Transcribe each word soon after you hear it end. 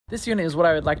This unit is what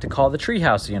I would like to call the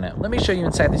Treehouse Unit. Let me show you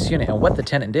inside this unit and what the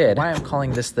tenant did, why I'm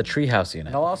calling this the Treehouse Unit.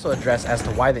 And I'll also address as to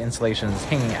why the insulation is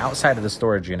hanging outside of the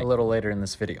storage unit a little later in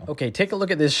this video. Okay, take a look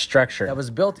at this structure that was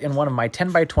built in one of my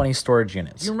 10 by 20 storage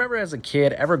units. Do you remember as a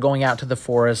kid ever going out to the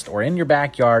forest or in your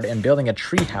backyard and building a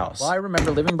tree house? Well, I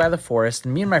remember living by the forest,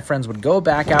 and me and my friends would go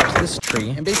back out to this tree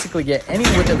and basically get any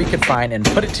wood that we could find and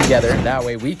put it together. That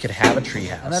way we could have a tree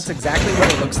house. And that's exactly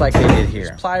what it looks like they did here.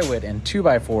 There's plywood and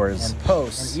 2x4s and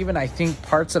posts, and even I think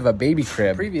parts of a baby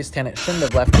crib. Previous tenant shouldn't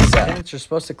have left this up. Tenants are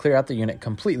supposed to clear out the unit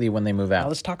completely when they move out. Now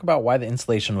let's talk about why the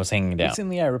insulation was hanging down.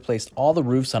 Recently I replaced all the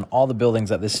roofs on all the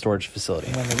buildings at this storage facility.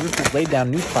 And when the roof was laid down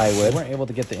new plywood, we weren't able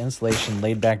to get the insulation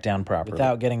laid back down properly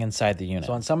without getting inside the unit.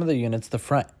 So on some of the units, the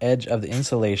front edge of the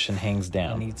insulation hangs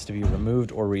down and needs to be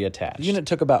removed or reattached. The unit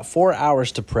took about 4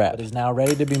 hours to prep, but is now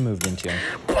ready to be moved into.